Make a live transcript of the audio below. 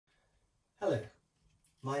Hello,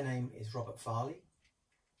 my name is Robert Farley,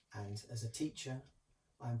 and as a teacher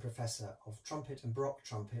I'm Professor of Trumpet and Baroque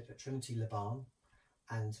Trumpet at Trinity Laban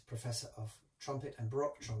and Professor of Trumpet and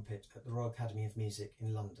Baroque Trumpet at the Royal Academy of Music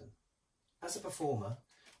in London. As a performer,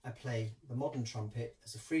 I play the modern trumpet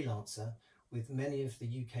as a freelancer with many of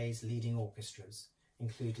the UK's leading orchestras,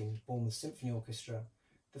 including Bournemouth Symphony Orchestra,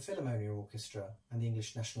 the Philharmonia Orchestra and the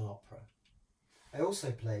English National Opera. I also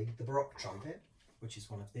play the Baroque trumpet, which is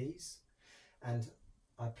one of these, and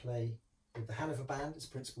I play with the Hanover Band as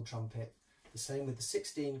principal trumpet, the same with the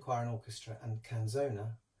 16 Choir and Orchestra and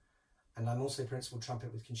Canzona, and I'm also principal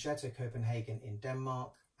trumpet with Concerto Copenhagen in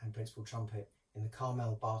Denmark and principal trumpet in the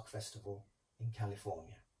Carmel Bach Festival in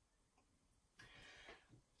California.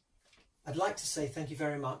 I'd like to say thank you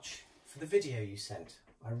very much for the video you sent.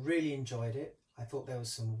 I really enjoyed it. I thought there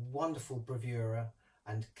was some wonderful bravura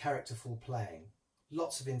and characterful playing,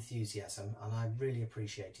 lots of enthusiasm, and I really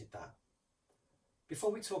appreciated that. Before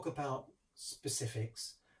we talk about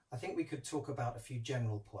specifics, I think we could talk about a few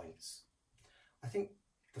general points. I think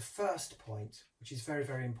the first point, which is very,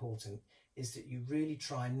 very important, is that you really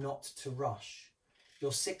try not to rush.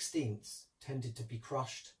 Your 16ths tended to be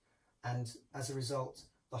crushed, and as a result,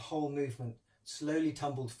 the whole movement slowly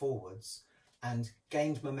tumbled forwards and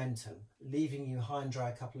gained momentum, leaving you high and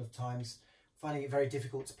dry a couple of times, finding it very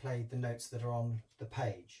difficult to play the notes that are on the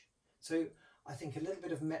page. So I think a little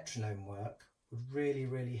bit of metronome work would really,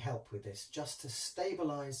 really help with this, just to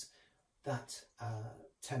stabilise that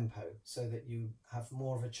tempo so that you have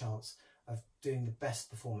more of a chance of doing the best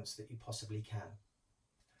performance that you possibly can.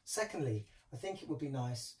 Secondly, I think it would be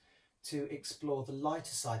nice to explore the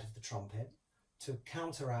lighter side of the trumpet to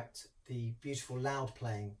counteract the beautiful loud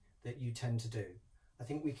playing that you tend to do. I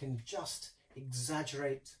think we can just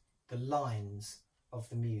exaggerate the lines of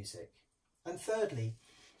the music. And thirdly,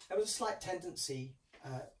 there was a slight tendency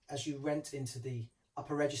as you went into the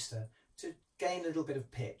upper register to gain a little bit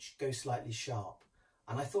of pitch, go slightly sharp.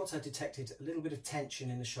 And I thought I detected a little bit of tension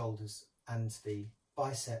in the shoulders and the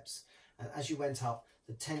biceps. And as you went up,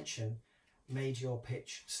 the tension made your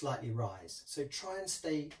pitch slightly rise. So try and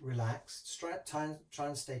stay relaxed, try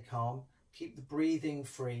and stay calm, keep the breathing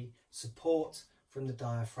free, support from the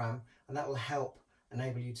diaphragm, and that will help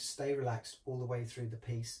enable you to stay relaxed all the way through the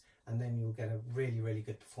piece, and then you'll get a really, really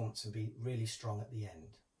good performance and be really strong at the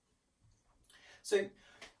end. So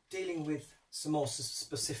dealing with some more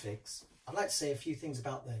specifics, I'd like to say a few things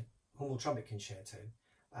about the Hornbull Trumpet Concerto.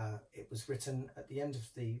 It was written at the end of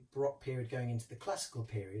the Baroque period going into the classical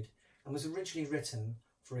period and was originally written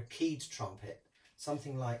for a keyed trumpet,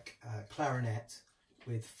 something like clarinet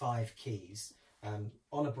with 5 keys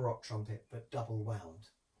on a Baroque trumpet but double wound.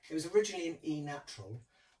 It was originally in E natural,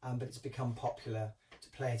 but it's become popular to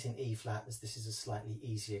play it in E flat, as this is a slightly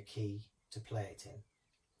easier key to play it in.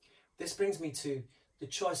 This brings me to the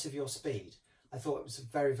choice of your speed. I thought it was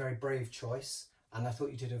a very, very brave choice, and I thought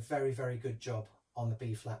you did a very, very good job on the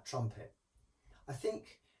B flat trumpet. I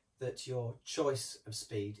think that your choice of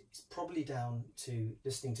speed is probably down to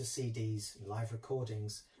listening to CDs and live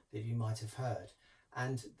recordings that you might have heard,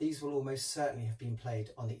 and these will almost certainly have been played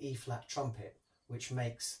on the E flat trumpet, which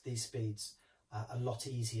makes these speeds a lot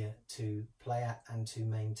easier to play at and to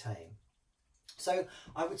maintain. So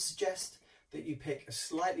I would suggest that you pick a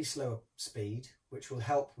slightly slower speed, which will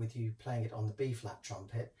help with you playing it on the B flat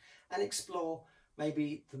trumpet, and explore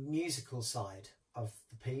maybe the musical side of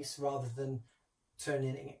the piece rather than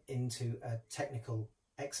turning it into a technical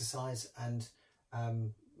exercise and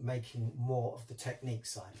making more of the technique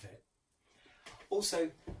side of it. Also,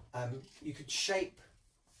 you could shape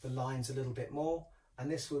the lines a little bit more, and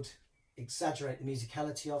this would exaggerate the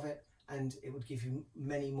musicality of it, and it would give you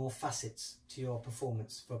many more facets to your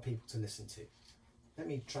performance for people to listen to. Let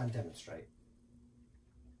me try and demonstrate.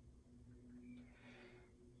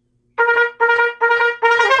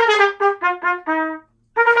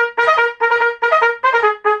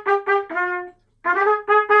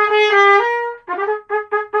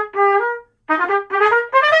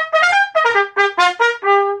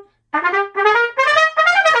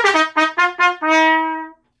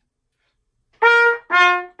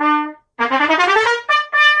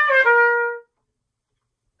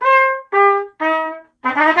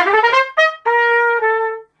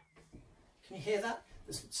 Can you hear that?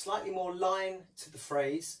 There's slightly more line to the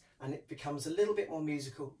phrase and it becomes a little bit more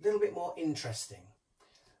musical, a little bit more interesting.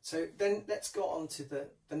 So then let's go on to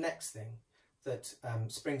the next thing that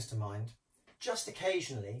springs to mind. Just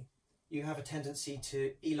occasionally you have a tendency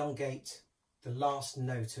to elongate the last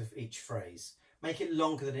note of each phrase, make it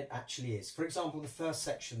longer than it actually is. For example, the first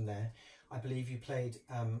section there, I believe you played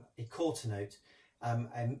a quarter note, a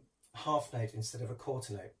half note instead of a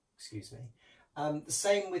quarter note. excuse me. The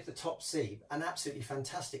same with the top C, an absolutely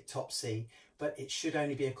fantastic top C, but it should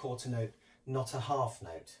only be a quarter note, not a half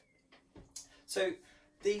note. So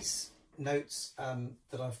these notes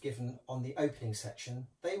that I've given on the opening section,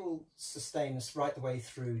 they will sustain us right the way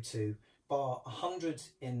through to bar 100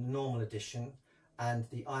 in the normal edition and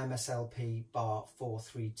the IMSLP bar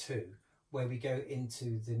 432, where we go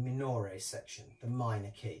into the minore section, the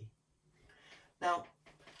minor key. Now,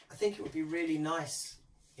 I think it would be really nice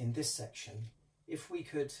in this section if we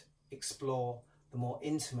could explore the more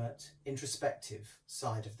intimate, introspective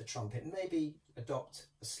side of the trumpet and maybe adopt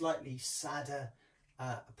a slightly sadder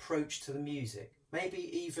approach to the music. Maybe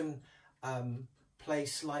even play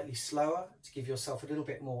slightly slower to give yourself a little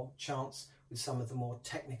bit more chance with some of the more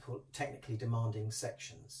technically demanding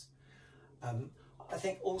sections. I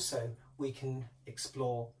think also we can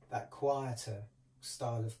explore that quieter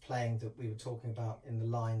style of playing that we were talking about in the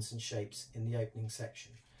lines and shapes in the opening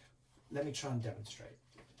section. Let me try and demonstrate.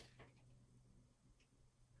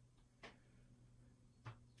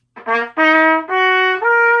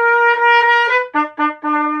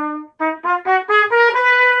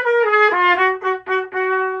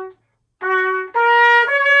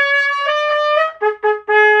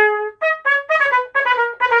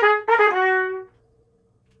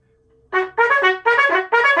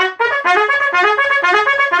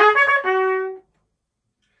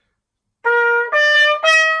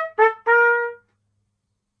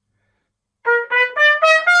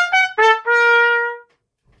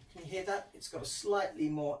 It's got a slightly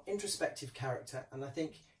more introspective character, and I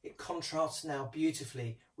think it contrasts now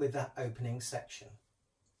beautifully with that opening section.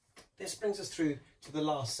 This brings us through to the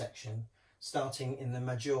last section, starting in the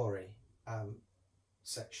Maggiore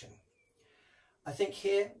section. I think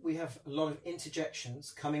here we have a lot of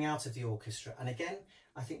interjections coming out of the orchestra, and again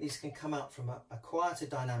I think these can come out from a quieter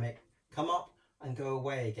dynamic, come up and go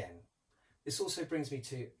away again. This also brings me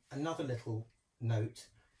to another little note,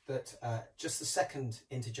 that just the second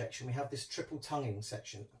interjection, we have this triple tonguing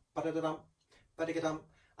section, ba-da-da-dum, ba-da-da-dum,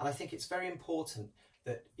 and I think it's very important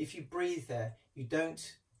that if you breathe there, you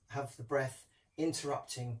don't have the breath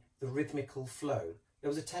interrupting the rhythmical flow. There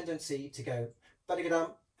was a tendency to go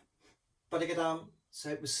ba-da-da-dum, ba-da-da-dum, so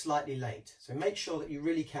it was slightly late. So make sure that you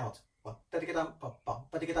really count ba-da-da-dum, ba-ba,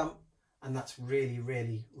 ba-da-da-dum, and that's really,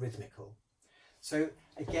 really rhythmical. So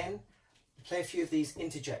again, play a few of these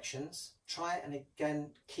interjections, try and again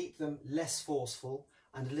keep them less forceful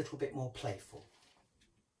and a little bit more playful.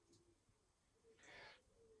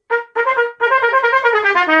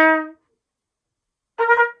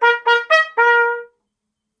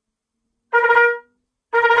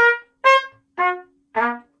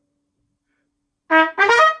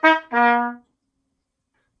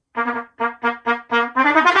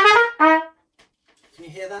 Can you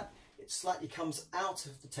hear that? It slightly comes out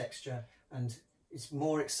of the texture and it's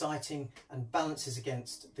more exciting and balances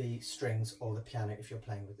against the strings or the piano if you're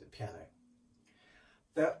playing with the piano.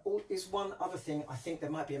 There is one other thing. I think there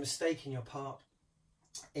might be a mistake in your part.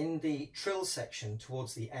 In the trill section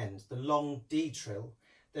towards the end, the long D trill,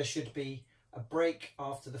 there should be a break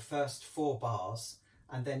after the first 4 bars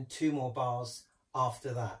and then 2 more bars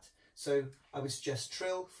after that. So I would suggest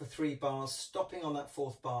trill for 3 bars, stopping on that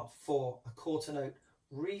 4th bar for a quarter note,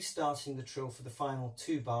 restarting the trill for the final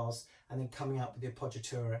 2 bars, and then coming up with the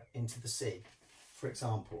appoggiatura into the C, for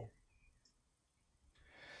example.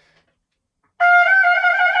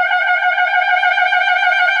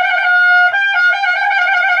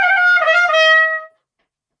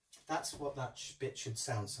 That's what that bit should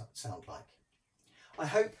sound like. I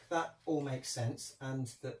hope that all makes sense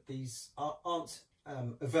and that these aren't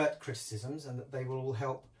overt criticisms and that they will all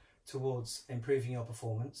help towards improving your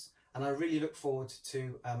performance. And I really look forward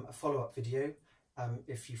to a follow-up video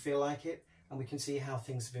if you feel like it, and we can see how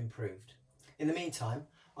things have improved. In the meantime,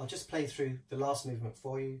 I'll just play through the last movement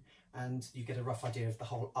for you and you get a rough idea of the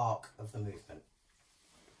whole arc of the movement.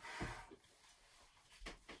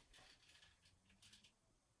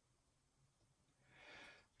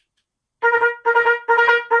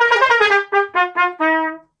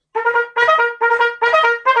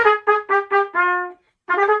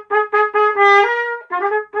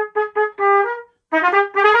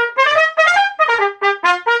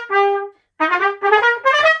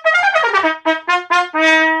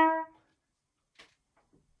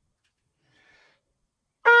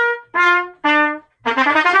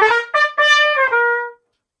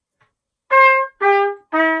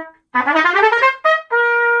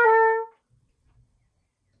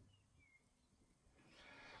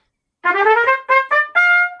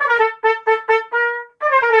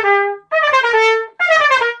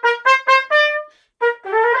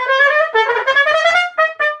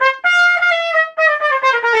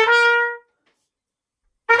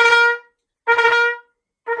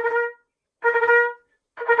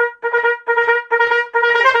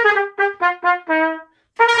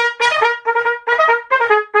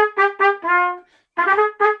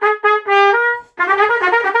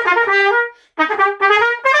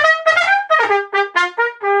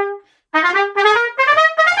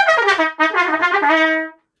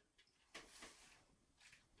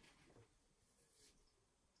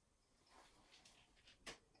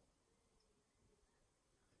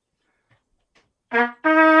 Thank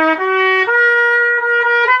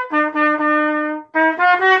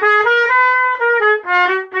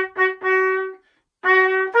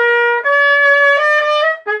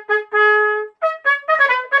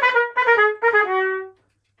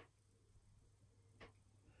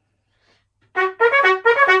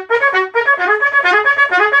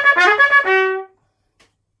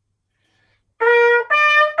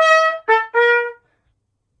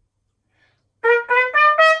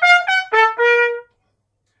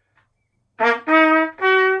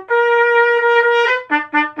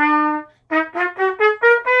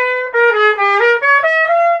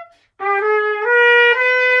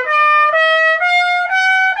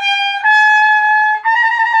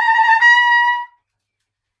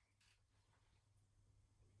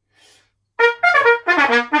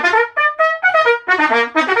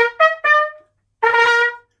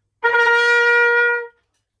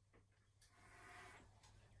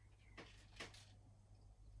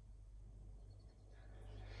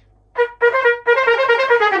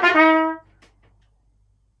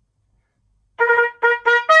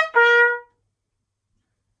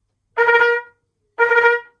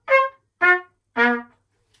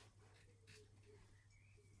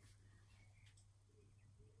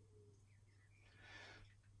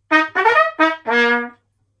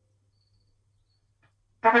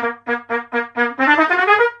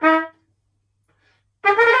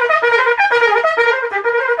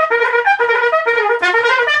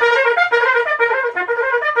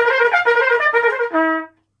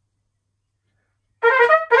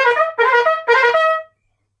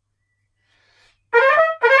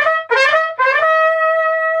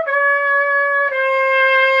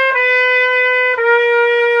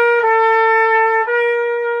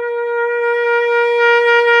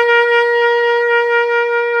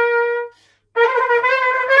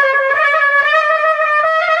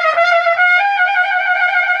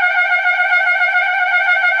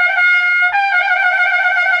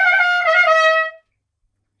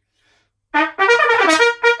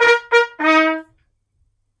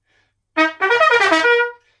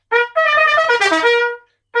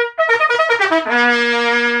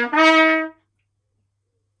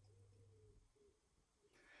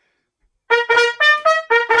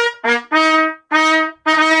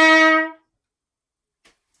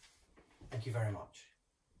you very much.